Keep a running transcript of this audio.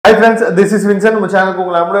Hi friends, this is Vincent. நம்ம சேனலுக்கு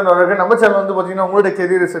உங்களை அன்புடன் வரவேற்கிறேன். நம்ம சேனல் வந்து பாத்தீங்கன்னா உங்களுடைய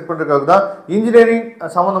கெரியரை செட் பண்றதுக்காக தான் இன்ஜினியரிங்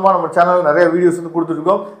சம்பந்தமா நம்ம சேனல்ல நிறைய வீடியோஸ் வந்து கொடுத்துட்டு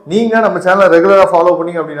இருக்கோம். நீங்க நம்ம சேனலை ரெகுலரா ஃபாலோ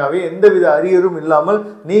பண்ணீங்க அப்படினாவே எந்தவித அரியரும் இல்லாமல்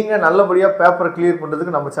நீங்க நல்லபடியா பேப்பர் கிளியர்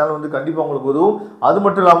பண்றதுக்கு நம்ம சேனல் வந்து கண்டிப்பா உங்களுக்கு உதவும். அது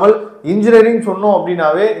மட்டும் இல்லாமல் இன்ஜினியரிங் சொன்னோம்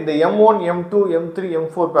அப்படினாவே இந்த M1, M2, M3,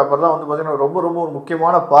 M4 paper தான் வந்து பாத்தீங்கன்னா ரொம்ப ரொம்ப ஒரு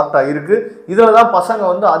முக்கியமான பார்ட்டா இருக்கு. இதுல தான் பசங்க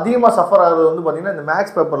வந்து அதிகமா சஃபர் ஆகுறது வந்து பாத்தீங்கன்னா இந்த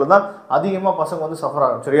மேத்ஸ் பேப்பர்ல தான் அதிகமா பசங்க வந்து சஃபர்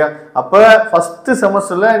ஆகும். சரியா? அப்ப ஃபர்ஸ்ட்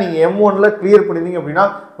செமஸ்டர்ல நீங்க M1 ல கிளியர் பண்ணிட்டீங்க அப்படினா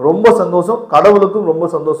ரொம்ப சந்தோஷம், கடவுளுக்கும் ரொம்ப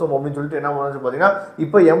சந்தோஷம் அப்படின்னு சொல்லிட்டு என்ன பண்ணுங்க பாத்தீங்கன்னா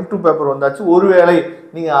இப்போ M2 பேப்பர் வந்தாச்சு. ஒருவேளை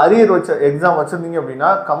நீங்க அரியர் வச்ச எக்ஸாம் வச்சிருந்தீங்க அப்படினா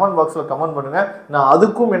கமெண்ட் பாக்ஸ்ல கமெண்ட் பண்ணுங்க. நான்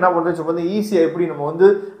அதுக்கும் என்ன பண்றேன்னு சொல்றது ஈஸியா எப்படி நம்ம வந்து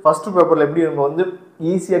ஃபர்ஸ்ட் பேப்பர்ல எப்படி நம்ம வந்து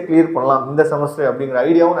ஈஸியா கிளியர் பண்ணலாம் இந்த செமஸ்டர் அப்படிங்கிற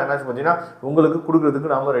ஐடியாவும் நான் என்ன பாத்தீங்கன்னா உங்களுக்கு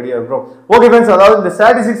கொடுக்கிறதுக்கு நாம ரெடியா இருக்கிறோம். ஓகே फ्रेंड्स, அதாவது இந்த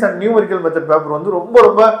statistics and numerical method paper வந்து ரொம்ப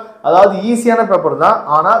ரொம்ப அதாவது ஈஸியான பேப்பர் தான்.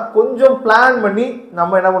 ஆனா கொஞ்சம் பிளான் பண்ணி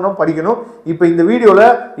நம்ம என்ன பண்ணணும் படிக்கணும். இப்போ இந்த வீடியோல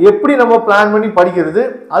எப்படி நம்ம பிளான் பண்ணி படிக்கிறது,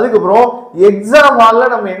 அதுக்கப்புறம் எக்ஸாம் ஹால்ல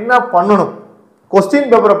நம்ம என்ன பண்ணணும், கொஸ்டின்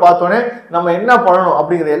பேப்பரை பார்த்தோன்னே நம்ம என்ன பண்ணணும்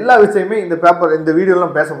அப்படிங்கிற எல்லா விஷயமே இந்த பேப்பர் இந்த வீடியோல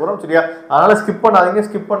நம்ம பேச போறோம். சரியா? அதனால ஸ்கிப் பண்ணாதீங்க,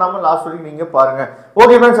 ஸ்கிப் பண்ணாம லாஸ்ட் வரைக்கும் நீங்க பாருங்க.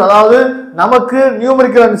 ஓகே ஃப்ரெண்ட்ஸ், அதாவது நமக்கு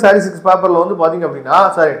நியூமெரிக்கல் அண்ட் ஸ்டாட்டிஸ்டிக்ஸ் பேப்பர்ல வந்து பாத்தீங்க அப்படின்னா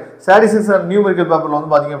ஸ்டாட்டிஸ்டிக்ஸ் அண்ட் நியூமெரிக்கல் பேப்பர்ல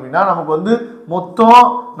வந்து பாத்தீங்க அப்படின்னா நமக்கு வந்து மொத்தம்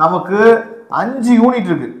நமக்கு 5 யூனிட்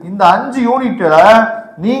இருக்கு. இந்த 5 யூனிட்ல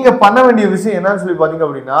நீங்க பண்ண வேண்டிய விஷயம் என்னன்னு சொல்லி பாத்தீங்க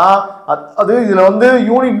அப்படின்னா அது இதுல வந்து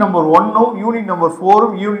unit number 1, unit number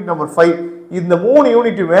 4, unit number 5 இந்த 3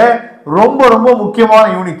 யூனிட்டுமே ரொம்ப ரொம்ப முக்கியமான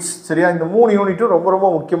யூனிட்ஸ். சரியா? இந்த 3 யூனிட்டும் ரொம்ப ரொம்ப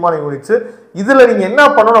முக்கியமான யூனிட்ஸ். இதுல நீங்க என்ன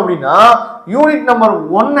பண்ணணும் அப்படின்னா யூனிட் நம்பர்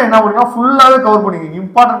 1 என்ன பண்ணா ஃபுல்லாவே கவர் பண்ணீங்க.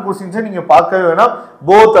 இம்பார்ட்டன்ட் क्वेश्चंस நீங்க பார்க்கவே வேணாம்.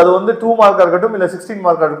 போத் அது வந்து 2 மார்க்கா இருக்கட்டும் இல்ல 16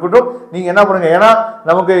 மார்க்கா இருக்கட்டும் நீங்க என்ன பண்ணுங்க. ஏன்னா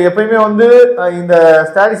நமக்கு எப்பயுமே வந்து இந்த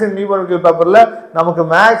ஸ்டாட்டிஸ்டிக்ஸ் அண்ட் நியூமெரிக்கல் பேப்பர்ல நமக்கு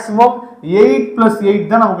மேக்ஸிமம் 8+8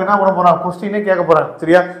 தான் நமக்கு என்ன பண்ண போறாங்க क्वेश्चनே கேட்க போறாங்க.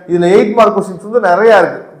 சரியா? இதுல 8 மார்க் क्वेश्चंस வந்து நிறைய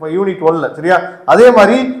இருக்கு யூனிட் 1ல. சரியா? அதே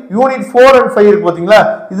மாதிரி யூனிட் 4 and 5 இருக்கு பாத்தீங்களா?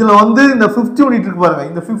 இதுல வந்து இந்த 5th யூனிட் இருக்கு பாருங்க.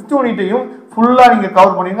 இந்த 5th யூனிட்டையும் ஃபுல்லா நீங்க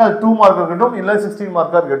கவர் பண்ணீங்க. அது 2 மார்க் இருக்கட்டும் இல்ல 16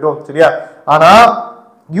 மார்க்கா இருக்கட்டும். சரியா? ஆனா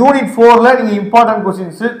யூனிட் 4ல நீங்க இம்பார்ட்டன்ட்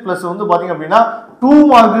क्वेश्चंस பிளஸ் வந்து பாத்தீங்க அப்படின்னா 2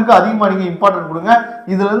 மார்க்குக்கு அதிகமா நீங்க இம்பார்ட்டன்ட் கொடுங்க.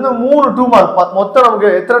 இதுல இருந்து 3 2 மார்க் மொத்தம் நமக்கு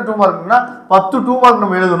எத்தனை 2 மார்க்னா 10 2 மார்க்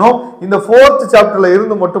நம்ம எழுதணும். இந்த 4th சாப்டர்ல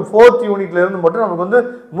இருந்து மட்டும் 4th யூனிட்ல இருந்து மட்டும் நமக்கு வந்து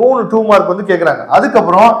 3 2 மார்க் வந்து கேக்குறாங்க.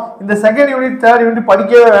 அதுக்கப்புறம் இந்த செகண்ட் யூனிட் தேர்ட் யூனிட்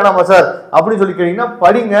படிக்கவே வேணாமா சார் அப்படின்னு சொல்லி கேட்டீங்கன்னா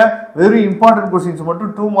படிங்க. வெறும் இம்பார்ட்டன்ட் क्वेश्चंस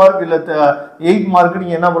மட்டும் 2 மார்க் இல்ல 8 மார்க்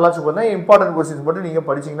நீங்க என்ன பண்ணலாம் சொல்லுங்க. இம்பார்ட்டன்ட் क्वेश्चंस மட்டும் நீங்க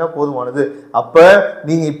படிச்சீங்கன்னா போதுமானது. அப்ப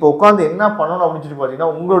நீங்க இப்போ உட்கார்ந்து என்ன பண்ணணும் அப்படின்னு சொல்லி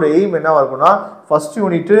பாத்தீங்கன்னா உங்களோட எய்ம் என்னவா இருக்கும்னா first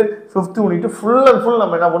unit 5th unit full and full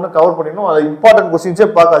நம்ம என்ன பண்ணணும் கவர் பண்ணிடணும். அது இம்பார்ட்டன்ட் क्वेश्चंसே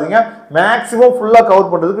பார்க்காதீங்க. மேக்ஸிமம் ஃபுல்லா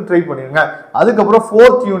கவர் பண்றதுக்கு ட்ரை பண்ணிருங்க. அதுக்கப்புறம்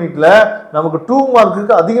 4th யூனிட்ல நமக்கு 2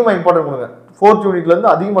 மார்க்குக்கு அதிகமா இம்பார்ட்டன்ட் கொடுங்க. 4th யூனிட்ல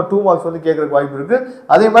இருந்து அதிகமா 2 மார்க்ஸ் வந்து கேட்கறதுக்கு வாய்ப்பு இருக்கு.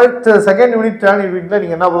 அதே மாதிரி செகண்ட் யூனிட் தேர்ட் யூனிட்ல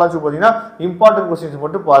நீங்க என்ன பண்ணலாம் சொல்லி பாத்தீங்கன்னா இம்பார்ட்டன்ட் क्वेश्चंस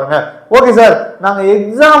மட்டும் பாருங்க. ஓகே சார், நாங்க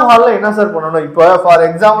எக்ஸாம் ஹால்ல என்ன சார் பண்ணணும்? இப்போ ஃபார்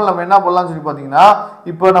எக்ஸாம்பிள் நம்ம என்ன பண்ணலாம் சொல்லி பாத்தீங்கன்னா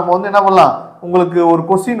இப்போ நம்ம வந்து என்ன பண்ணலாம், உங்களுக்கு ஒரு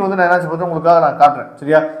क्वेश्चन வந்து நான் என்ன சொல்றேன் உங்களுக்காக நான் காட்டுறேன்.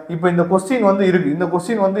 சரியா? இப்போ இந்த क्वेश्चन வந்து இருக்கு. இந்த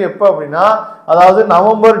क्वेश्चन வந்து எப்ப அப்படின்னா அதாவது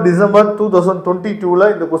நவம்பர் டிசம்பர்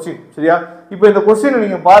 2022ல இந்த क्वेश्चन. சரியா? இப்போ இந்த क्वेश्चन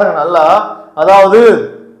நீங்க பாருங்க நல்லா. அதாவது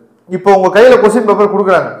இப்போ உங்க கையில क्वेश्चन பேப்பர்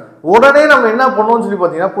கொடுக்குறாங்க. உடனே நம்ம என்ன பண்ணுவோம்னு சொல்லி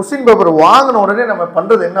பாத்தீங்கன்னா क्वेश्चन பேப்பர் வாங்கின உடனே நம்ம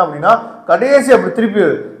பண்றது என்ன அப்படின்னா கடைசி அப்படி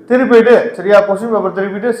திருப்பிட்டு சரியா क्वेश्चन பேப்பர்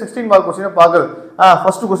திருப்பிட்டு 16 மார்க் क्वेश्चन பாக்குறது.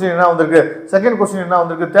 ஃபர்ஸ்ட் क्वेश्चन என்ன வந்திருக்கு, செகண்ட் क्वेश्चन என்ன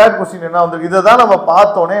வந்திருக்கு, தேர்ட் क्वेश्चन என்ன வந்திருக்கு, இத தான் நம்ம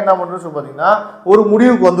பார்த்தோனே என்ன பண்றோம்னு சொல்லி பாத்தீங்கன்னா ஒரு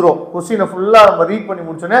முடிவுக்கு வந்துரும். क्वेश्चन ஃபுல்லா நம்ம ரீட் பண்ணி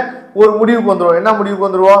முடிச்சோனே ஒரு முடிவுக்கு வந்துரும். என்ன முடிவுக்கு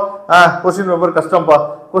வந்துருவோம்? क्वेश्चन பேப்பர் கஷ்டம்பா,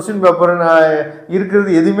 क्वेश्चन பேப்பர் இருக்கிறது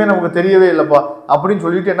எதுவுமே நமக்கு தெரியவே இல்லப்பா அப்படின்னு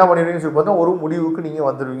சொல்லிட்டு என்ன பண்ணிடுவீங்கன்னு சொல்லி பார்த்தா ஒரு முடிவுக்கு நீங்க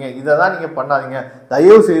வந்துருவீங்க. இதை தான் நீங்க பண்ணாதீங்க.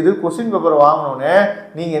 தயவு செய்து क्वेश्चन பேப்பர் வாங்கினோடனே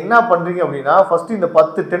நீங்க என்ன பண்றீங்க அப்படின்னா ஃபர்ஸ்ட் இந்த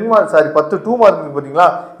 10 மார்க் 10 2 மார்க் இருக்கு பாத்தீங்களா,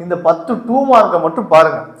 இந்த 10 2 மார்க்கை மட்டும்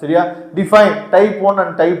பாருங்க. சரியா? Define type 1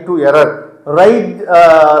 and type 2 error,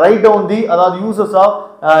 write down the அதாவது uses of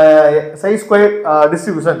chi square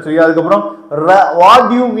distribution. சரியா? அதுக்கப்புறம் what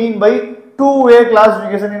to you mean by two-way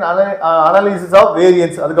classification in analysis of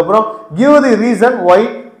variance. அதுக்கப்புறம் give the reason why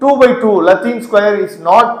 2/2 Latin square is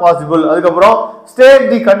not possible. அதுக்கப்புறம் state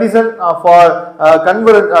the condition for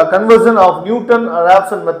conversion of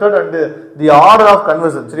Newton-Raphson method and the order of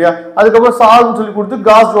conversion. சரியா? அதுக்கப்புறம் solve சொல்லி கொடுத்து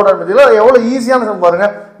cos Jordan மெத்தட்ல எவ்வளவு ஈஸியான some பாருங்க.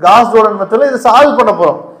 காஸ் ஜோர்டன் மெத்தட்ல இத சால்வ் பண்ண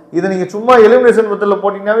போறோம். இதை நீங்க சும்மா எலிமினேஷன் மெத்தட்ல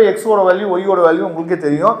போட்டீங்கன்னாவே x ஓட வேல்யூ y ஓட வேல்யூ உங்களுக்கே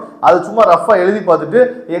தெரியும். அது சும்மா ரஃபா எழுதி பார்த்துட்டு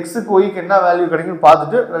x க்கு y க்கு என்ன வேல்யூ கிடைக்கும்னு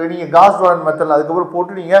பார்த்துட்டு நீங்க காஸ் ஜோர்டன் மெத்தட்ல அதுக்கப்புறம்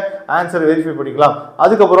போட்டு நீங்க ஆன்சர் வெரிஃபை பண்ணிக்கலாம்.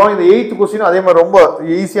 அதுக்கப்புறம் இந்த 8th क्वेश्चन அதே மாதிரி ரொம்ப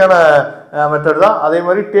ஈஸியான மெத்தட் தான். அதே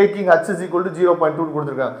மாதிரி taking h is equal to 0.2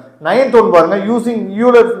 கொடுத்துருக்காங்க. 9th ஒன் பாருங்க, using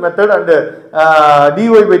Euler method and dy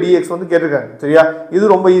by dx வந்து கேட்டிருக்காங்க. சரியா,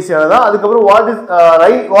 இது ரொம்ப ஈஸியானதா. அதுக்கப்புறம்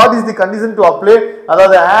what is the condition to apply,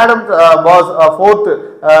 அதாவது ஆடம் பாஸ் ஃபோர்த்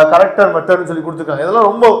கரெக்டர் மெத்தட்னு சொல்லி கொடுத்துருக்காங்க. இதெல்லாம்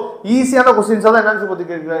ரொம்ப ஈஸியான கொஸ்டின்ஸாக தான் என்னன்னு சொல்லி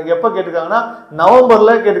கேட்டிருக்காங்க. எப்போ கேட்டிருக்காங்கன்னா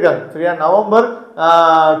நவம்பர்ல கேட்டிருக்காங்க. சரியா, நவம்பர்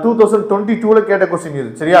 2022ல கேட்ட கொஸ்டின் இது.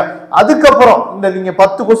 சரியா, அதுக்கப்புறம் இந்த நீங்க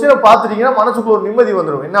 10 கொஸ்டினை பார்த்துட்டீங்கன்னா மனசுக்குள்ள ஒரு நிம்மதி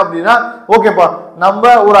வந்துடும். என்ன அப்படின்னா, ஓகேப்பா நம்ம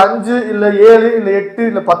ஒரு 5 இல்ல 7 இல்ல 8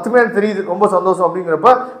 இல்ல 10 தெரியுது, ரொம்ப சந்தோஷம். அப்படிங்கிறப்ப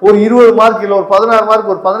ஒரு 20 மார்க் இல்ல ஒரு 16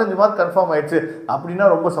 மார்க் ஒரு 15 மார்க் கன்ஃபார்ம் ஆயிடுச்சு அப்படின்னா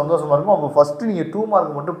ரொம்ப சந்தோஷமா இருக்கும். அப்போ ஃபர்ஸ்ட் நீங்க 2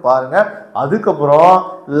 மார்க் மட்டும் பாருங்க. அதுக்கப்புறம்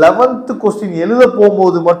 11th கொஸ்டின் எழுத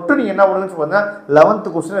போகும்போது மட்டும் நீங்க என்ன பண்ணுங்க பாருங்க, 11th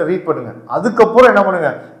கொஸ்டினை ரீட் பண்ணுங்க. அதுக்கப்புறம் என்ன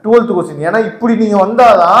பண்ணுங்க 12th கொஸ்டின். ஏன்னா இப்படி நீங்க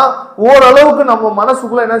வந்தாதான் ஓரளவுக்கு நம்ம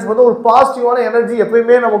மனசுக்குள்ள என்ன பண்ணுவோம், ஒரு பாசிட்டிவான எனர்ஜி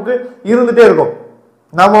எப்பயுமே நமக்கு இருந்துட்டே இருக்கும்.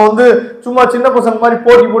 நம்ம வந்து சும்மா சின்ன பசங்க மாதிரி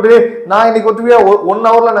போட்டி போட்டு நான் இன்னைக்கு ஒத்துமையா 1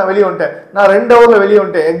 ஹவர்ல நான் வெளியே வந்துட்டேன், நான் 2 ஹவர்ல வெளியே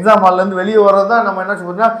வந்துட்டேன், எக்ஸாம் ஹால்ல இருந்து வெளியே வர்றதுதான் நம்ம என்ன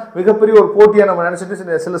சொல்றோம்னா மிகப்பெரிய ஒரு போட்டியா நம்ம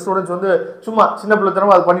நினைச்சிட்டு சில ஸ்டூடெண்ட்ஸ் வந்து சும்மா சின்ன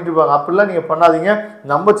பிள்ளைத்தனமா அதை பண்ணிட்டு இருப்பாங்க. அப்படிலாம் நீங்க பண்ணாதீங்க.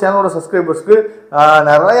 நம்ம சேனலோட சப்ஸ்கிரைபர்ஸ்க்கு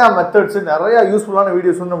நிறைய மெத்தட்ஸ் நிறைய யூஸ்ஃபுல்லான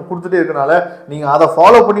வீடியோஸ் வந்து நம்ம கொடுத்துட்டே இருக்கனால நீங்க அதை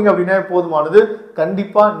ஃபாலோ பண்ணீங்க அப்படின்னா போதுமானது.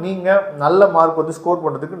 கண்டிப்பா நீங்க நல்ல மார்க் வந்து ஸ்கோர்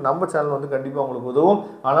பண்றதுக்கு நம்ம சேனல் வந்து கண்டிப்பா உங்களுக்கு உதவும்.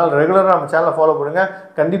 ஆனால் ரெகுலரா நம்ம சேனலை ஃபாலோ பண்ணுங்க.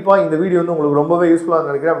 கண்டிப்பா இந்த வீடியோ வந்து உங்களுக்கு ரொம்பவே யூஸ்ஃபுல்லா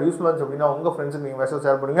நினைக்கிறேன். அப்படி யூஸ்ஃபுல்லா இருந்துச்சு அப்படின்னா உங்க ஃப்ரெண்ட்ஸுக்கு நீங்க மெசேஜ்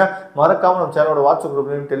ஷேர் பண்ணுங்க. மறக்காம நம்ம சேனலோட வாட்ஸ்அப்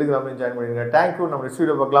குரூப்லையும் டெலிகிராம்லையும் ஜாயின் பண்ணிடுங்க. தேங்க்யூ. நம்ம நெக்ஸ்ட்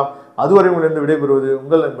வீடியோ பார்க்கலாம். அதுவரை உங்களிருந்து விடைபெறுவது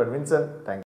உங்கள் நண்பன் வின்சன். தேங்க்யூ.